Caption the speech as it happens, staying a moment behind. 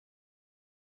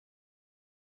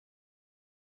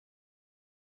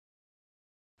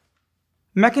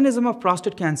Mechanism of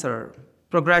prostate cancer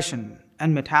progression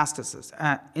and metastasis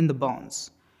in the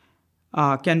bones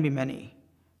can be many.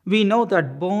 We know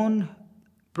that bone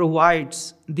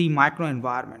provides the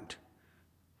microenvironment,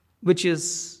 which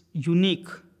is unique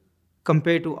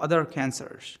compared to other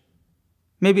cancers,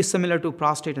 maybe similar to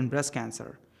prostate and breast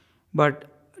cancer, but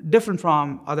different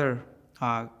from other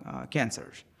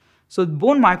cancers. So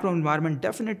bone microenvironment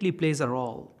definitely plays a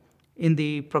role in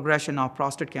the progression of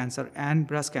prostate cancer and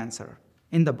breast cancer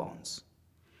in the bones.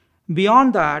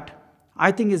 Beyond that,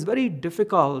 I think it's very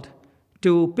difficult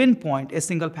to pinpoint a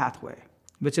single pathway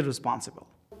which is responsible.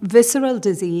 Visceral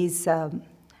disease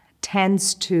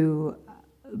tends to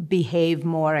behave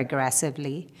more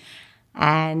aggressively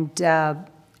and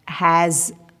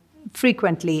has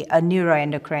frequently a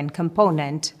neuroendocrine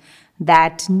component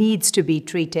that needs to be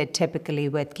treated typically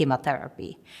with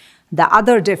chemotherapy. The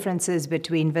other differences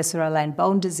between visceral and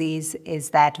bone disease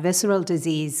is that visceral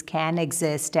disease can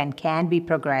exist and can be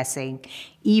progressing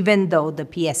even though the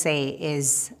PSA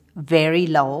is very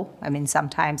low. I mean,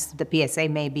 sometimes the PSA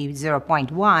may be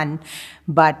 0.1,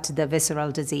 but the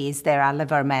visceral disease, there are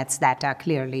liver mets that are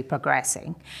clearly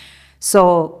progressing.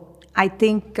 So I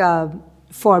think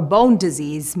for bone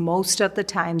disease, most of the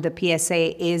time the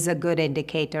PSA is a good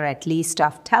indicator at least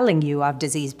of telling you of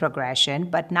disease progression,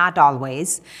 but not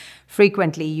always.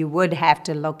 Frequently, you would have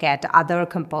to look at other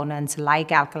components like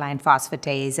alkaline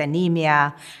phosphatase,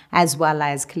 anemia, as well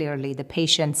as clearly the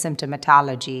patient's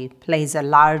symptomatology plays a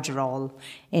large role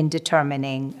in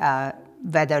determining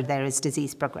whether there is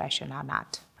disease progression or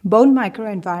not. Bone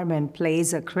microenvironment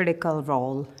plays a critical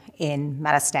role in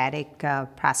metastatic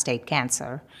prostate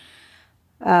cancer.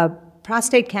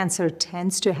 Prostate cancer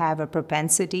tends to have a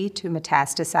propensity to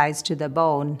metastasize to the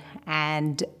bone,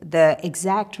 and the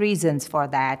exact reasons for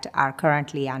that are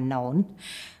currently unknown.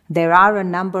 There are a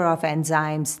number of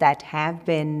enzymes that have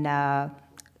been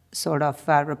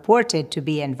reported to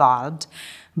be involved,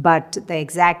 but the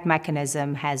exact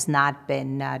mechanism has not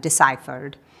been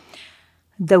deciphered.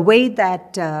 The way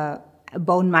that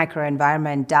bone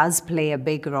microenvironment does play a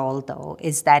big role, though,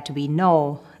 is that we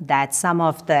know that some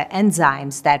of the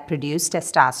enzymes that produce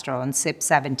testosterone,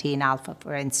 CYP17 alpha,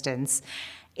 for instance,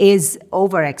 is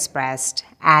overexpressed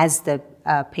as the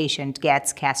patient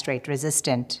gets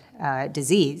castrate-resistant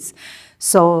disease.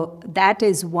 So that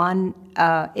is one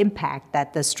impact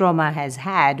that the stroma has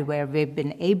had, where we've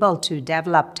been able to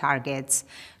develop targets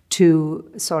to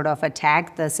sort of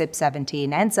attack the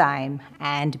CYP17 enzyme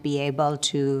and be able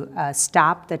to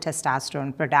stop the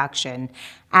testosterone production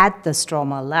at the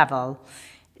stromal level.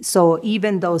 So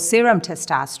even though serum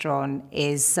testosterone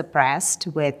is suppressed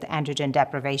with androgen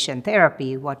deprivation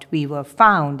therapy, what we were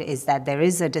found is that there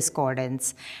is a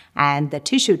discordance and the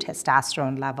tissue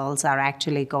testosterone levels are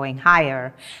actually going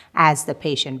higher as the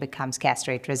patient becomes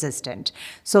castrate resistant.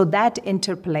 So that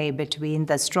interplay between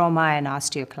the stroma and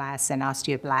osteoclasts and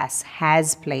osteoblasts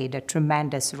has played a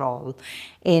tremendous role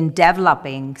in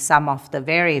developing some of the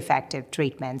very effective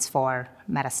treatments for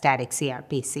metastatic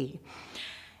CRPC.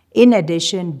 In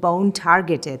addition,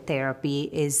 bone-targeted therapy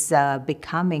is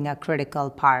becoming a critical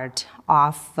part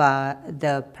of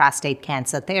the prostate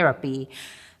cancer therapy,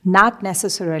 not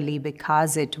necessarily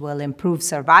because it will improve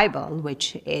survival,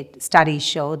 which studies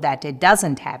show that it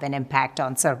doesn't have an impact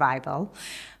on survival,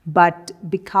 but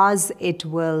because it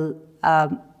will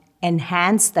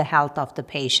enhance the health of the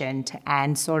patient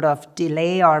and sort of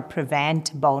delay or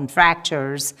prevent bone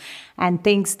fractures and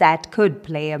things that could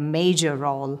play a major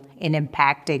role in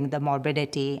impacting the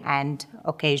morbidity and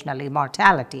occasionally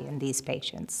mortality in these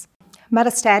patients.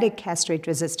 Metastatic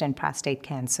castrate-resistant prostate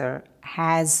cancer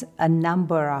has a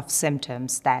number of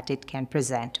symptoms that it can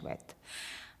present with.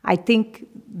 I think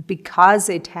because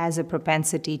it has a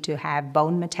propensity to have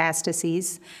bone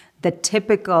metastases, the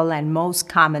typical and most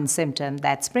common symptom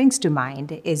that springs to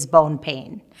mind is bone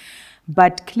pain.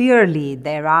 But clearly,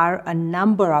 there are a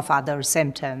number of other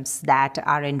symptoms that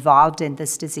are involved in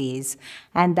this disease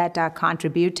and that are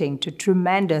contributing to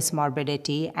tremendous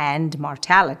morbidity and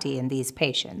mortality in these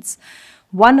patients.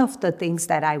 One of the things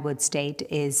that I would state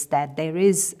is that there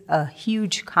is a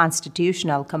huge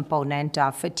constitutional component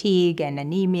of fatigue and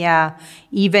anemia,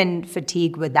 even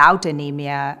fatigue without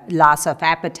anemia, loss of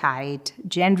appetite,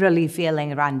 generally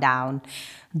feeling run down.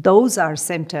 Those are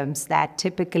symptoms that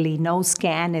typically no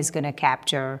scan is going to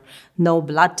capture, no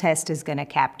blood test is going to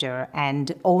capture,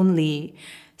 and only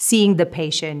seeing the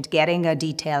patient, getting a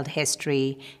detailed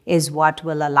history is what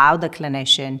will allow the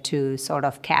clinician to sort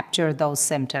of capture those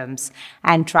symptoms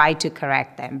and try to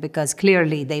correct them, because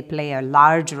clearly they play a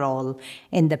large role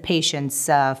in the patient's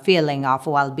feeling of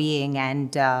well-being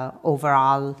and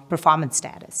overall performance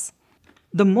status.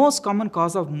 The most common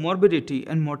cause of morbidity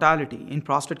and mortality in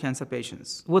prostate cancer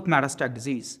patients with metastatic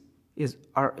disease is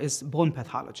bone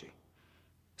pathology.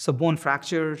 So bone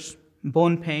fractures,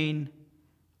 bone pain,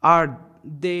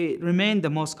 they remain the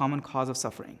most common cause of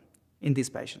suffering in these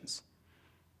patients.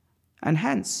 And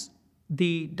hence,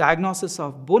 the diagnosis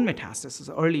of bone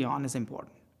metastasis early on is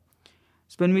important.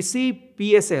 So when we see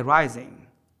PSA rising,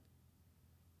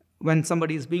 when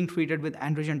somebody is being treated with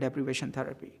androgen deprivation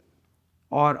therapy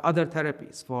or other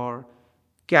therapies for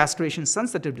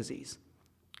castration-sensitive disease,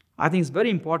 I think it's very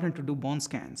important to do bone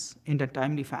scans in a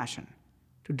timely fashion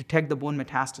to detect the bone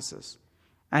metastasis.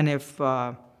 And if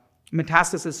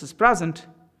metastasis is present,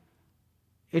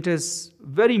 it is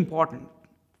very important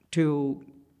to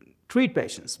treat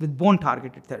patients with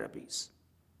bone-targeted therapies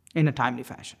in a timely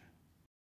fashion.